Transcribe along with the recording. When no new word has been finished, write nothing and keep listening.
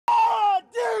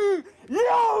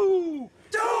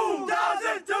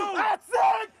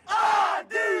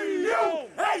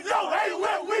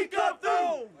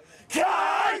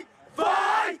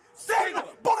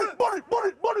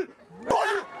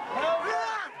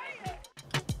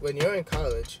When you're in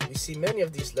college, you see many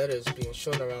of these letters being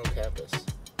shown around campus.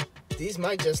 These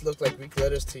might just look like Greek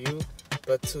letters to you,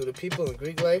 but to the people in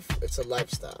Greek life, it's a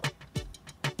lifestyle.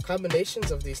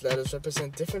 Combinations of these letters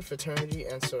represent different fraternity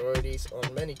and sororities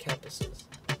on many campuses.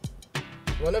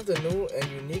 One of the new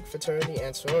and unique fraternity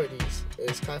and sororities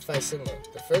is Phi Sigma,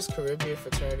 the first Caribbean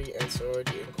fraternity and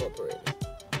sorority incorporated.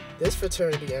 This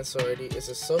fraternity and sorority is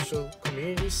a social,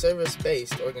 community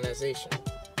service-based organization.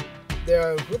 They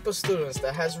are a group of students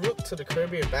that has roots to the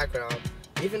Caribbean background,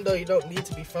 even though you don't need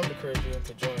to be from the Caribbean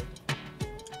to join.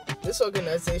 This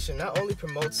organization not only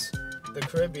promotes the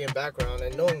Caribbean background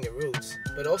and knowing your roots,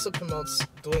 but also promotes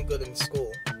doing good in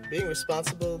school, being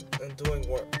responsible, and doing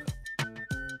work.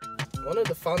 One of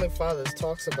the founding fathers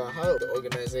talks about how the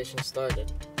organization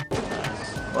started.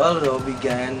 Well, it all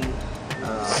began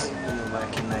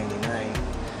back in '99.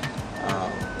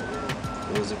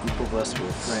 It was a group of us who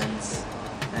were friends,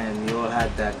 and we all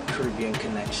had that Caribbean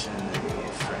connection, and we were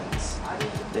friends.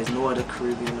 There's no other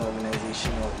Caribbean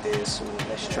organization out there, so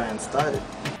let's try and start it.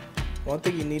 One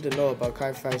thing you need to know about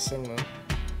Phi Sigma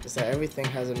is that everything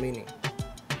has a meaning.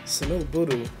 Sunil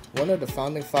Budu, one of the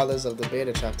founding fathers of the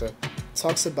Beta chapter,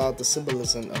 talks about the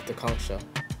symbolism of the conch shell.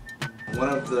 One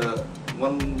of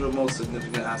the most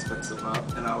significant aspects in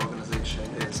our organization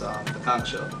is the conch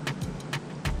shell.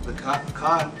 The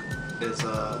conch is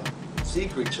a sea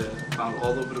creature found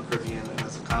all over the Caribbean and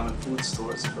is a common food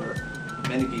source for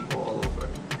many people all over.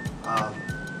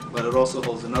 But it also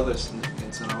holds another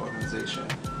significance in our organization.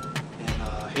 In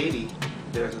Haiti,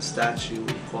 there's a statue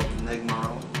called the Neg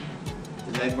Marron.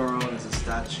 The Neg Marron is a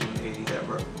statue in Haiti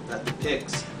that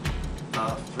depicts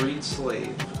a freed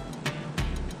slave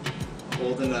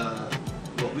holding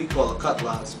what we call a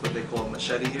cutlass, but they call a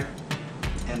machete here,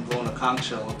 and blowing a conch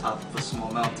shell on top of a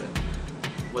small mountain.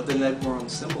 What the Neg Marron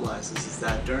symbolizes is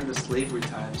that during the slavery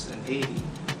times in Haiti,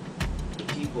 the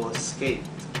people escaped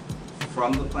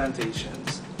from the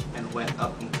plantations and went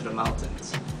up into the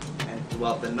mountains. And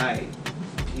throughout the night,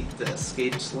 the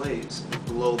escaped slaves would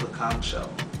blow the conch shell.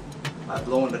 By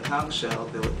blowing the conch shell,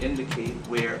 they would indicate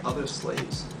where other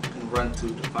slaves can run to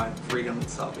find freedom and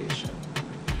salvation.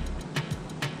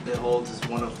 It holds as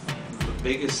one of the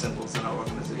biggest symbols in our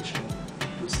organization.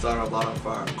 We start a lot of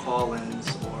our call-ins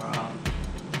or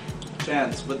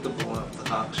chants with the blowing of the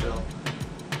conch shell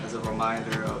as a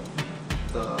reminder of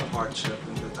the hardship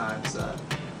and the times that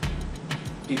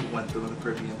people went through in the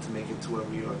Caribbean to make it to where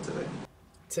we are today.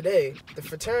 Today, the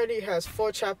fraternity has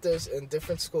 4 chapters in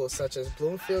different schools such as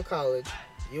Bloomfield College,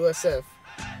 USF,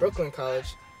 Brooklyn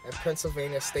College, and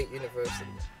Pennsylvania State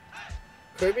University.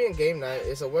 Caribbean Game Night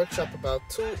is a workshop about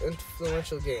 2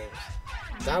 influential games,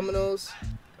 dominoes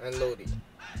and Lodi.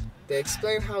 They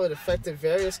explain how it affected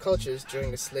various cultures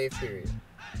during the slave period.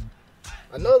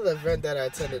 Another event that I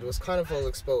attended was Carnival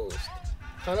Exposed.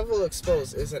 Carnival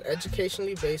Exposed is an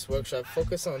educationally based workshop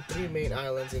focused on 3 main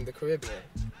islands in the Caribbean: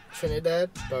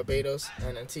 Trinidad, Barbados,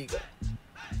 and Antigua.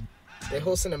 They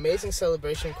host an amazing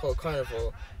celebration called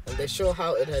Carnival, and they show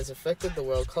how it has affected the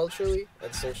world culturally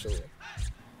and socially.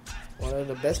 One of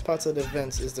the best parts of the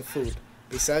events is the food,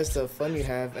 besides the fun you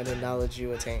have and the knowledge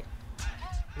you attain.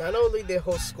 Not only they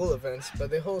host school events, but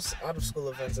they host out-of-school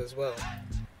events as well.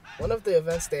 One of the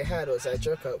events they had was at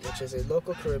Jerkut, which is a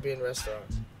local Caribbean restaurant.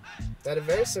 They had a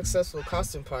very successful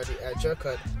costume party at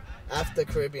Jerkut after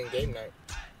Caribbean Game Night.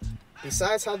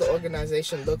 Besides how the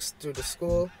organization looks through the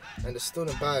school and the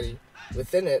student body,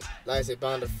 within it lies a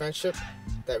bond of friendship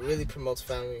that really promotes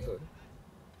familyhood.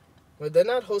 When they're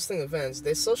not hosting events,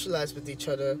 they socialize with each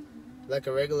other like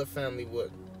a regular family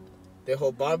would. They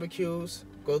hold barbecues,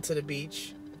 go to the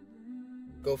beach,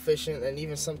 go fishing, and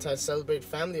even sometimes celebrate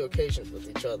family occasions with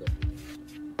each other.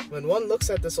 When one looks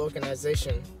at this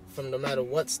organization from no matter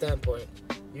what standpoint,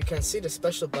 you can see the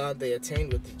special bond they attain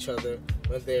with each other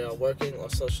when they are working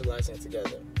or socializing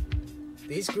together.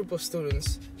 These group of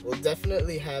students will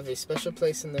definitely have a special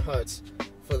place in their hearts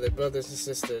for their brothers and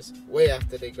sisters way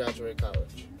after they graduate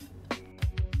college.